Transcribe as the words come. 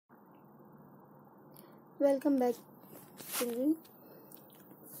Welcome back, children,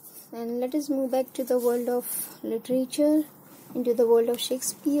 and let us move back to the world of literature, into the world of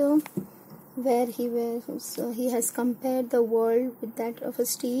Shakespeare, where he has compared the world with that of a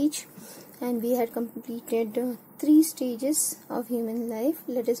stage, and we had completed 3 stages of human life.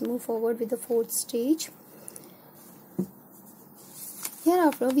 Let us move forward with the 4th stage.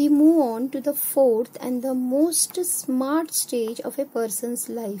 Hereafter, we move on to the 4th and the most smart stage of a person's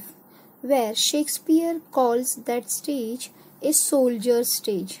life, where Shakespeare calls that stage a soldier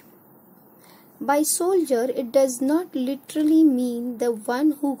stage. By soldier, it does not literally mean the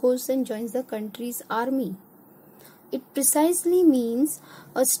one who goes and joins the country's army. It precisely means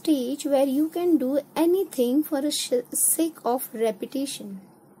a stage where you can do anything for the sake of reputation.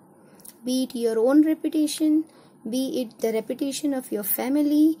 Be it your own reputation, be it the reputation of your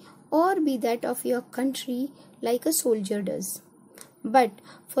family, or be that of your country, like a soldier does. But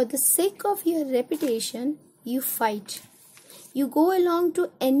for the sake of your reputation, you fight. You go along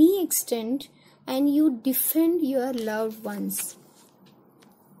to any extent and you defend your loved ones.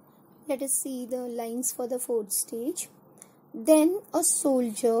 Let us see the lines for the 4th stage. Then a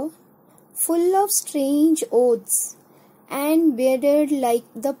soldier, full of strange oaths and bearded like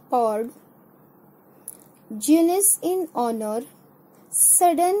the pod, jealous in honor,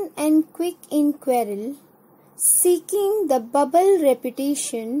 sudden and quick in quarrel, seeking the bubble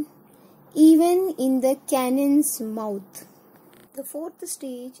reputation even in the cannon's mouth. The 4th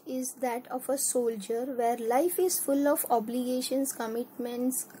stage is that of a soldier, where life is full of obligations,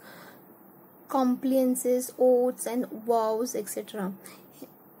 commitments, compliances, oaths and vows, etc.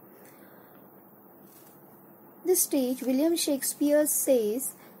 This stage, William Shakespeare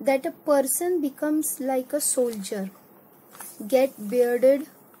says that a person becomes like a soldier, get bearded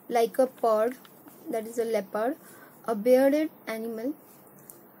like a pod, that is a leopard, a bearded animal.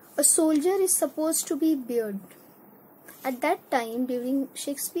 A soldier is supposed to be bearded. At that time, during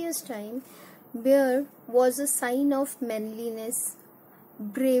Shakespeare's time, beard was a sign of manliness,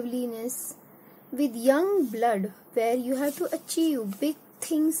 braveliness, with young blood, where you have to achieve big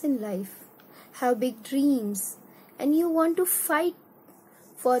things in life, have big dreams, and you want to fight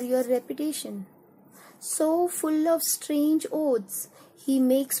for your reputation. So full of strange oaths, he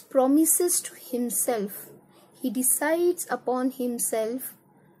makes promises to himself. He decides upon himself,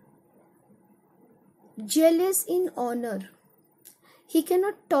 jealous in honor. He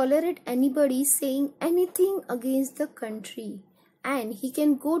cannot tolerate anybody saying anything against the country, and he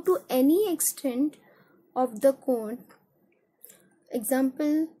can go to any extent of the court.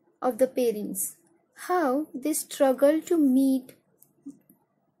 Example of the parents, how they struggle to meet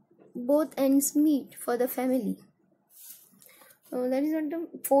both ends meet for the family. That is what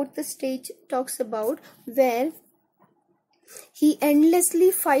the 4th stage talks about, where he endlessly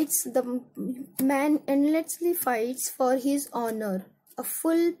fights, the man endlessly fights for his honor, a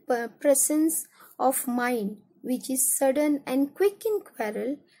full presence of mind which is sudden and quick in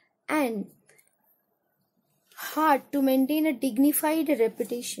quarrel, and hard to maintain a dignified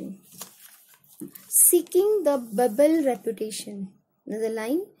reputation, seeking the bubble reputation. Another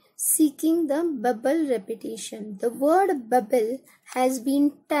line, seeking the bubble reputation. The word bubble has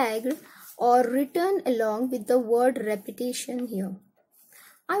been tagged or written along with the word reputation here.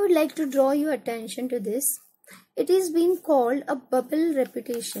 I would like to draw your attention to this. It is being called a bubble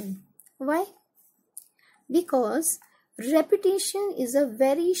reputation. Why? Because reputation is a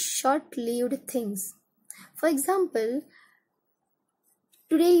very short-lived thing. For example,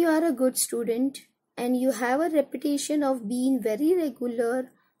 today you are a good student and you have a reputation of being very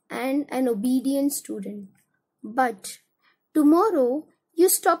regular and an obedient student. But tomorrow you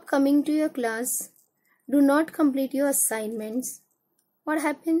stop coming to your class, do not complete your assignments. What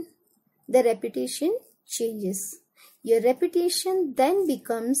happens? The reputation changes. Your reputation then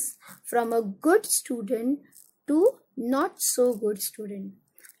becomes from a good student to not so good student.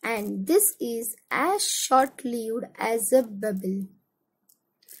 And this is as short-lived as a bubble.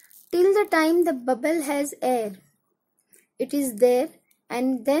 Till the time the bubble has air, it is there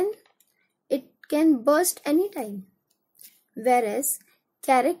and then it can burst anytime. Whereas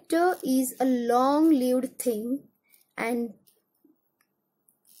character is a long-lived thing, and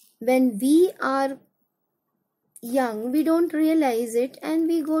when we are young, we don't realize it and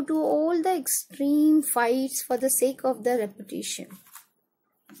we go to all the extreme fights for the sake of the reputation.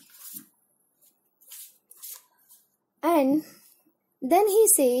 And then he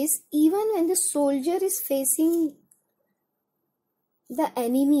says, even when the soldier is facing the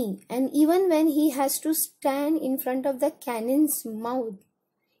enemy, and even when he has to stand in front of the cannon's mouth,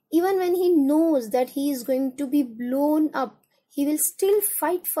 even when he knows that he is going to be blown up, he will still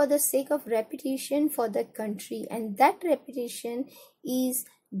fight for the sake of reputation for the country, and that reputation is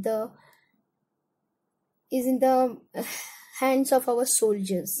in the hands of our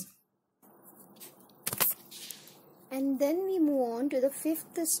soldiers. And then we move on to the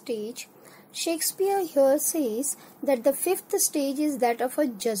fifth stage. Shakespeare here says that the fifth stage is that of a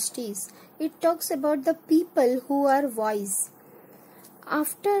justice. It talks about the people who are wise.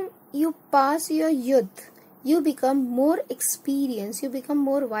 After you pass your youth, you become more experienced, you become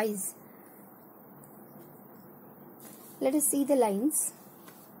more wise. Let us see the lines.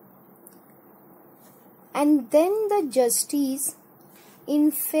 And then the justice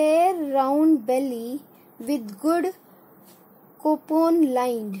in fair round belly, with good copon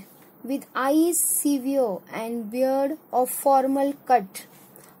lined, with eyes severe and beard of formal cut,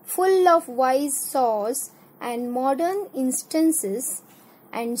 full of wise saws and modern instances,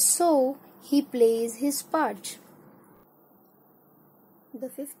 and so he plays his part. The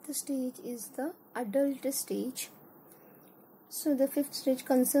fifth stage is the adult stage. So the fifth stage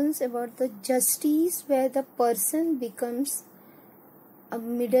concerns about the justice, where the person becomes a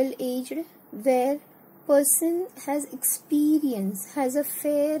middle-aged, where person has experience, has a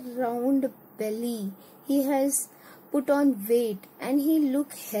fair round belly, he has put on weight and he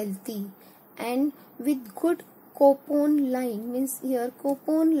look healthy, and with good copon line, means here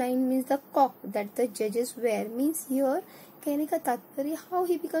copon line means the cock that the judges wear, means here कहने का तात्पर्य how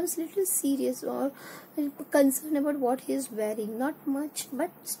he becomes little serious or concerned about what he is wearing, not much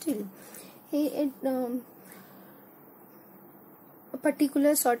but still a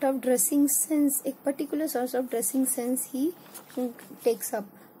particular sort of dressing sense, he takes up,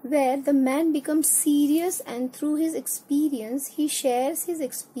 where the man becomes serious and through his experience he shares his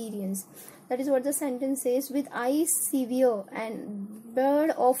experience. That is what the sentence says, with eyes severe and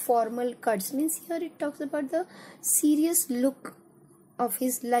beard of formal cuts, means here it talks about the serious look of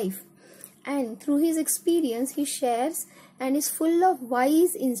his life, and through his experience he shares and is full of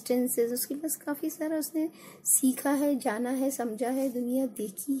wise instances. उसके पास काफ़ी सारा उसने सीखा है, जाना है, समझा है, दुनिया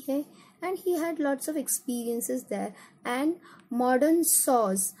देखी है, and he had lots of experiences there. And modern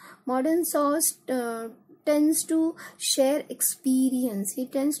saws tends to share experience. He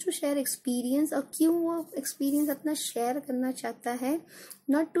tends to share experience. और क्यों वो experience अपना share करना चाहता है?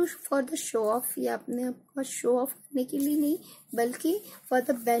 Not to for the show off, या अपने आप को show off करने के लिए नहीं, बल्कि for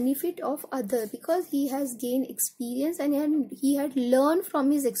the benefit of other, because he has gained experience and he had learned from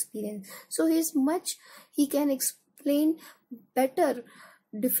his experience. So he can explain better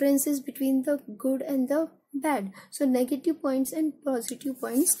differences between the good and the bad. So negative points and positive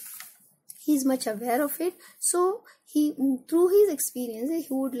points, he is much aware of it. So he, through his experience, he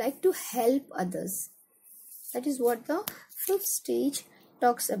would like to help others. That is what the fifth stage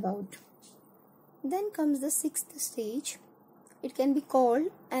talks about. Then comes the sixth stage. It can be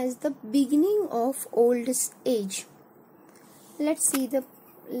called as the beginning of old age. Let's see the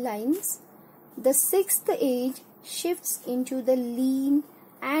lines. The sixth age shifts into the lean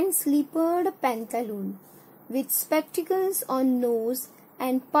and slippered pantaloon, with spectacles on nose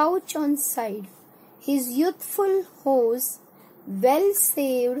and pouch on side. His youthful hose, well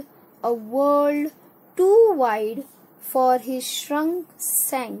saved, a world too wide for his shrunk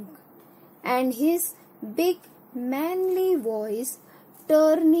sank, and his big manly voice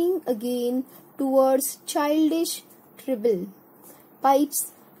turning again towards childish treble,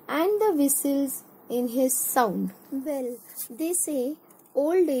 pipes and the whistles in his sound. Well, they say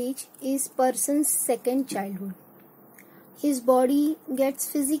old age is person's second childhood. His body gets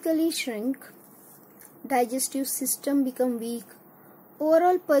physically shrink, digestive system become weak,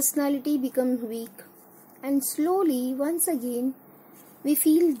 overall personality becomes weak, and slowly once again we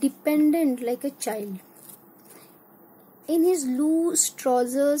feel dependent like a child. In his loose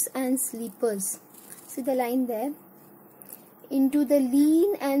trousers and slippers, see the line there, into the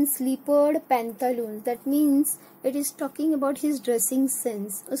lean and slippered pantaloons, that means it is talking about his dressing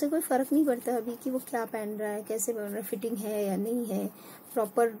sense. उसे कोई फर्क नहीं पड़ता अभी कि वो क्या पहन रहा है, कैसे पहन रहा है, फिटिंग है या नहीं है,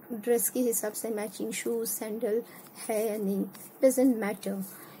 प्रॉपर ड्रेस के हिसाब से मैचिंग शूज सैंडल है या नहीं, doesn't matter.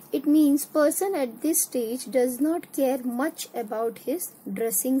 It means person at this stage does not care much about his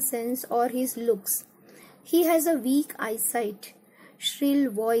dressing sense or his looks. He has a weak eyesight,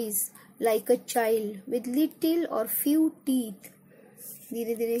 shrill voice like a child with little or few teeth.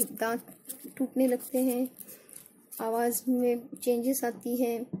 धीरे धीरे दांत टूटने लगते हैं, आवाज में changes आती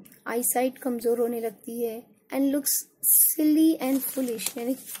है, आईसाइट कमजोर होने लगती है, and looks silly and foolish,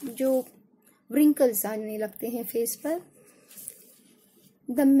 यानी जो व्रिंकल्स आने लगते हैं फेस पर.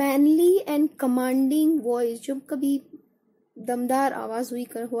 The mainly and commanding voice, जो कभी दमदार आवाज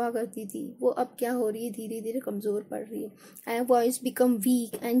हुआ करती थी, वो अब क्या हो रही है, धीरे धीरे कमजोर पड़ रही है. And voice become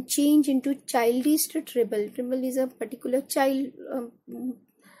weak and change into childish ट्रिबल. ट्रिबल is a particular child,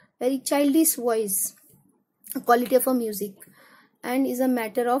 very childish voice, a quality of a music, and is a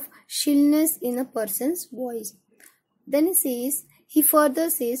matter of shrillness in a person's voice. Then he further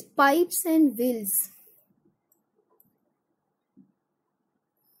says, pipes and wheels.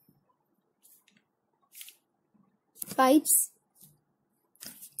 Pipes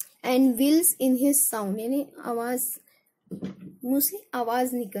and wheels in his sound, यानी आवाज, मुंह से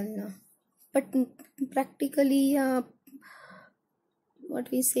आवाज निकलना, but practically what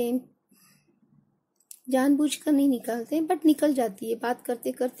we say, जानबूझकर नहीं निकालते, but निकल जाती है बात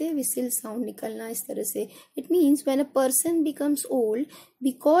करते करते, विसिल साउंड निकलना इस तरह से. It means when a person becomes old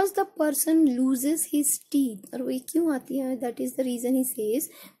because the person loses his teeth. और वो क्यों आती है, that is the reason he says,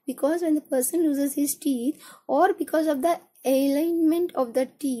 because when the person loses his teeth और because of the alignment of the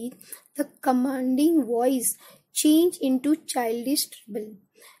teeth, the commanding voice change into childish treble,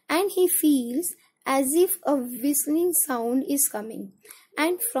 and he feels as if a whistling sound is coming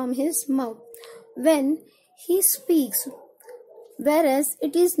and from his mouth when he speaks, whereas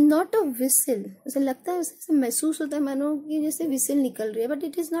it is not a whistle. ऐसा लगता है, ऐसे महसूस होता है मानो कि जैसे विसिल निकल रही है, but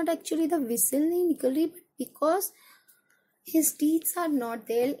it is not actually the whistle नहीं निकल रही, but because his teeth are not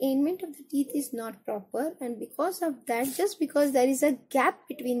there, alignment of the teeth is not proper, and because of that, just because there is a gap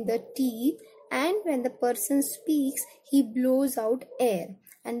between the teeth, and when the person speaks he blows out air,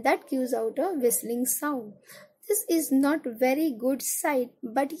 and that gives out a whistling sound. This is not very good sight,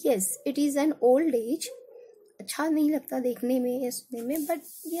 but yes, it is an old age. अच्छा नहीं लगता देखने में या सुनने में, but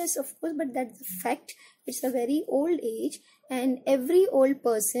yes, of course, but that's the fact. It's a very old age, and every old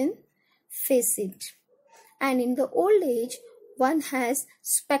person face it. And in the old age, one has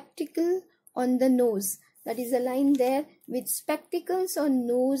spectacle on the nose. That is a line there, with spectacles on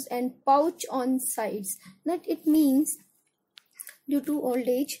nose and pouch on sides. That it means due to old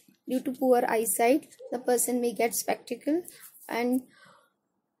age, due to poor eyesight, the person may get spectacle and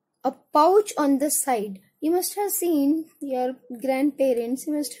a pouch on the side. You must have seen your grandparents,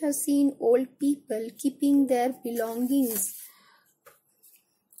 you must have seen old people keeping their belongings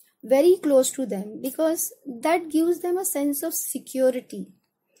very close to them, because that gives them a sense of security.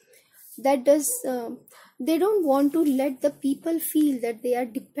 That does they don't want to let the people feel that they are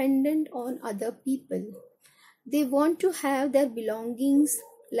dependent on other people. They want to have their belongings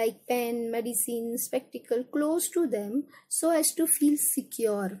like pen, medicine, spectacle close to them so as to feel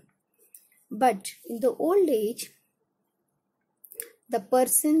secure. But in the old age, the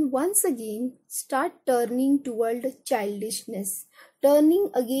person once again start turning toward childishness, turning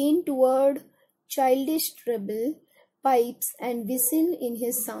again toward childish treble, pipes and whistle in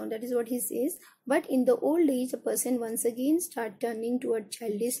his sound. That is what he says. But in the old age, the person once again start turning toward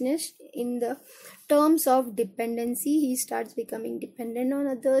childishness in the terms of dependency. He starts becoming dependent on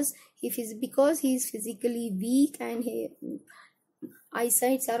others. If is because he is physically weak and his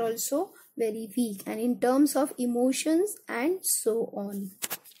eyesights are also very weak, and in terms of emotions and so on.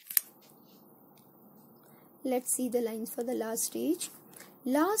 Let's see the lines for the last stage.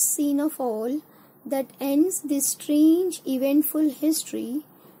 Last scene of all that ends this strange eventful history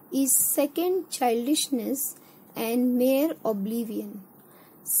is second childishness and mere oblivion.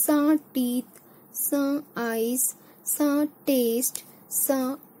 Sans teeth, sans eyes, sans taste,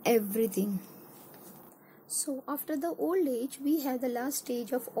 sans everything. So after the old age, we have the last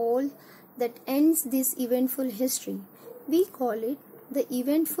stage of all that ends this eventful history. We call it the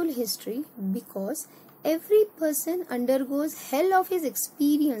eventful history because every person undergoes hell of his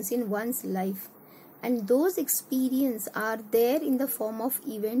experience in one's life, and those experiences are there in the form of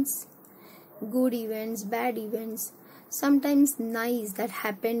events, good events, bad events, sometimes nice that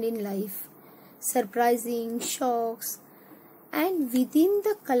happened in life, surprising, shocks, and within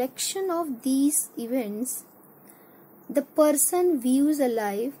the collection of these events, the person views a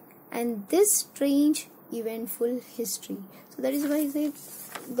life and this strange eventful history. So that is why I say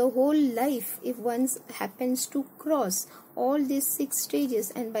the whole life, if one happens to cross all these 6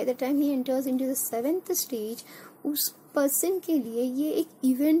 stages, and by the time he enters into the 7th stage, उस person के लिए ये एक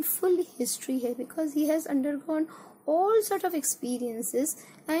eventful history है, because he has undergone all sort of experiences,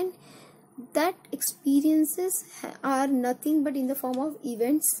 and that experiences are nothing but in the form of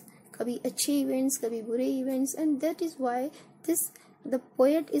events, कभी अच्छे events, कभी बुरे events, and that is why the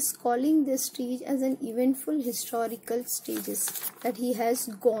poet is calling this stage as an eventful historical stages that he has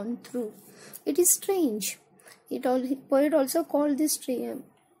gone through. It is strange. Poet also called this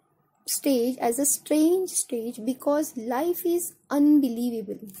stage as a strange stage because life is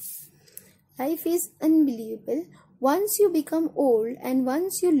unbelievable. Life is unbelievable. Once you become old and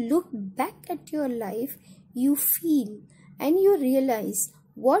once you look back at your life, you feel and you realize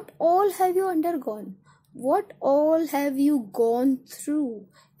what all have you undergone, what all have you gone through,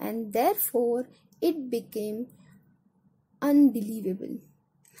 and therefore it became unbelievable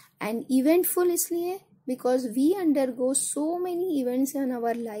and eventful. इसलिए because we undergo so many events in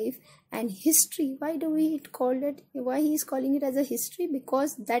our life. And history, why do we call it, why he is calling it as a history?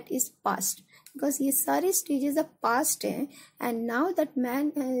 Because that is past, because ये सारे stages are past हैं, and now that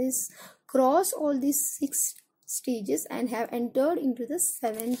man has crossed all these 6 stages and have entered into the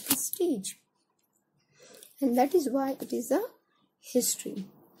 7th stage, and that is why it is a history.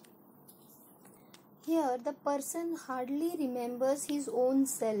 Here the person hardly remembers his own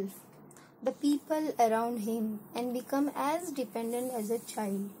self, the people around him, and become as dependent as a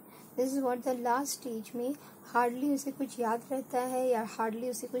child. This is what the last stage में hardly उसे कुछ याद रहता है, या hardly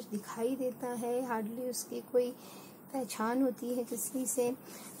उसे कुछ दिखाई देता है, hardly उसकी कोई पहचान होती है किसी से,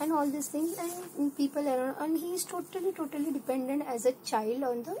 and all these things, and people around, and he is totally dependent as a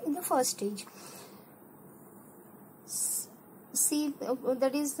child in the first stage. See,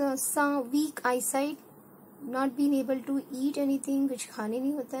 that is some weak eyesight, not being able to eat anything, कुछ खाने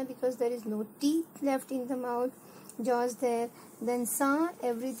नहीं होता है because there is no teeth left in the mouth, jaws there. Then saw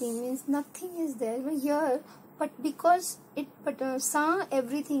everything means nothing is there here, but because saw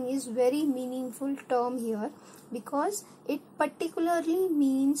everything is very meaningful term here, because it particularly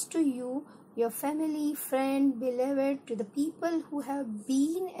means to you, your family, friend, beloved, to the people who have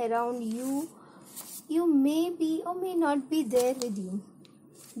been around you. You may be or may not be there with you.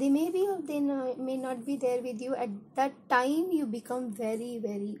 They may be or they may not be there with you. At that time you become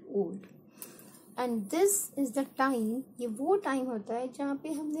very old. And this is the time, ये वो time होता है जहाँ पे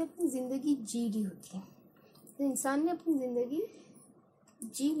हमने अपनी ज़िंदगी जी ली होती है, तो इंसान ने अपनी ज़िंदगी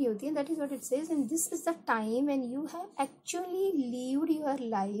जी ली होती है. That is what it says, and this is the time when you have actually lived your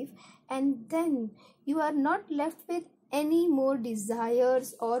life, and then you are not left with any more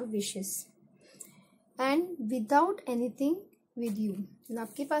desires or wishes, and without anything with you. ना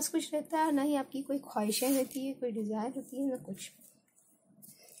आपके पास कुछ रहता है, ना ही आपकी कोई ख्वाहिशें रहती है, कोई डिज़ायर होती है, ना कुछ.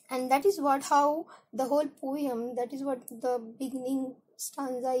 And that is what how the whole poem, that is what the beginning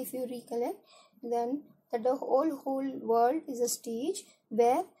stanza, if you recollect, then that the whole world is a stage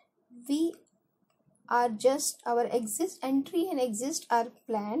where we are just, our entry and exist are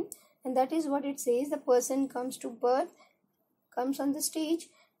planned. And that is what it says. The person comes to birth, comes on the stage,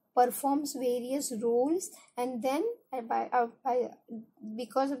 performs various roles, and then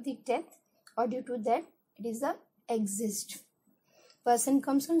because of the death or due to that, it is a exist. Person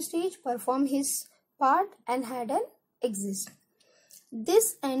comes on stage, perform his part, and had an exist.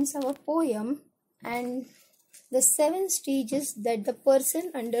 This ends our poem and the 7 stages that the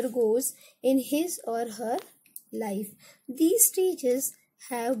person undergoes in his or her life. These stages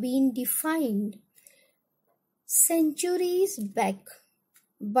have been defined centuries back,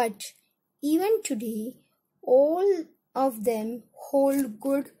 but even today all of them hold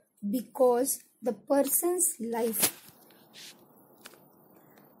good because the person's life.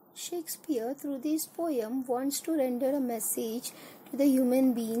 Shakespeare, through this poem, wants to render a message to the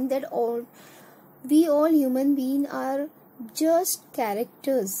human being that we all human beings are just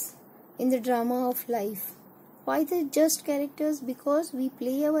characters in the drama of life. Why the just characters? Because we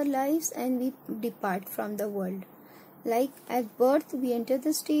play our lives and we depart from the world. Like at birth, we enter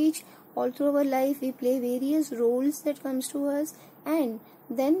the stage. All through our life, we play various roles that comes to us, and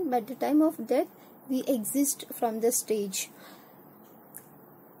then by the time of death, we exist from the stage.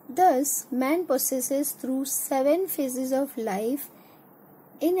 Thus, man possesses through 7 phases of life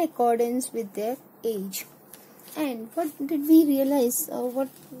in accordance with their age. And what did we realize, what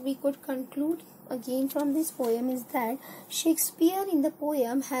we could conclude again from this poem is that Shakespeare in the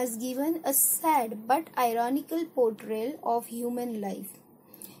poem has given a sad but ironical portrayal of human life.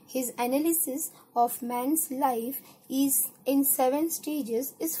 His analysis of man's life is in 7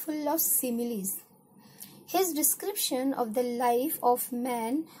 stages is full of similes. His description of the life of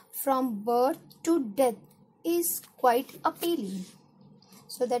man from birth to death is quite appealing.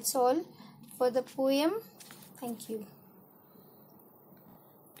 So that's all for the poem. Thank you.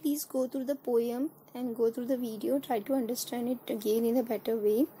 Please go through the poem and go through the video. Try to understand it again in a better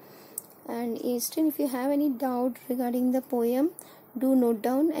way. And still, if you have any doubt regarding the poem, do note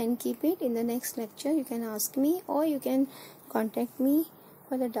down and keep it. In the next lecture, you can ask me or you can contact me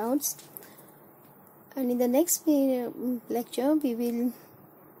for the doubts. And in the next lecture, we will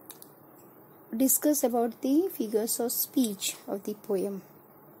discuss about the figures of speech of the poem.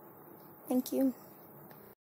 Thank you.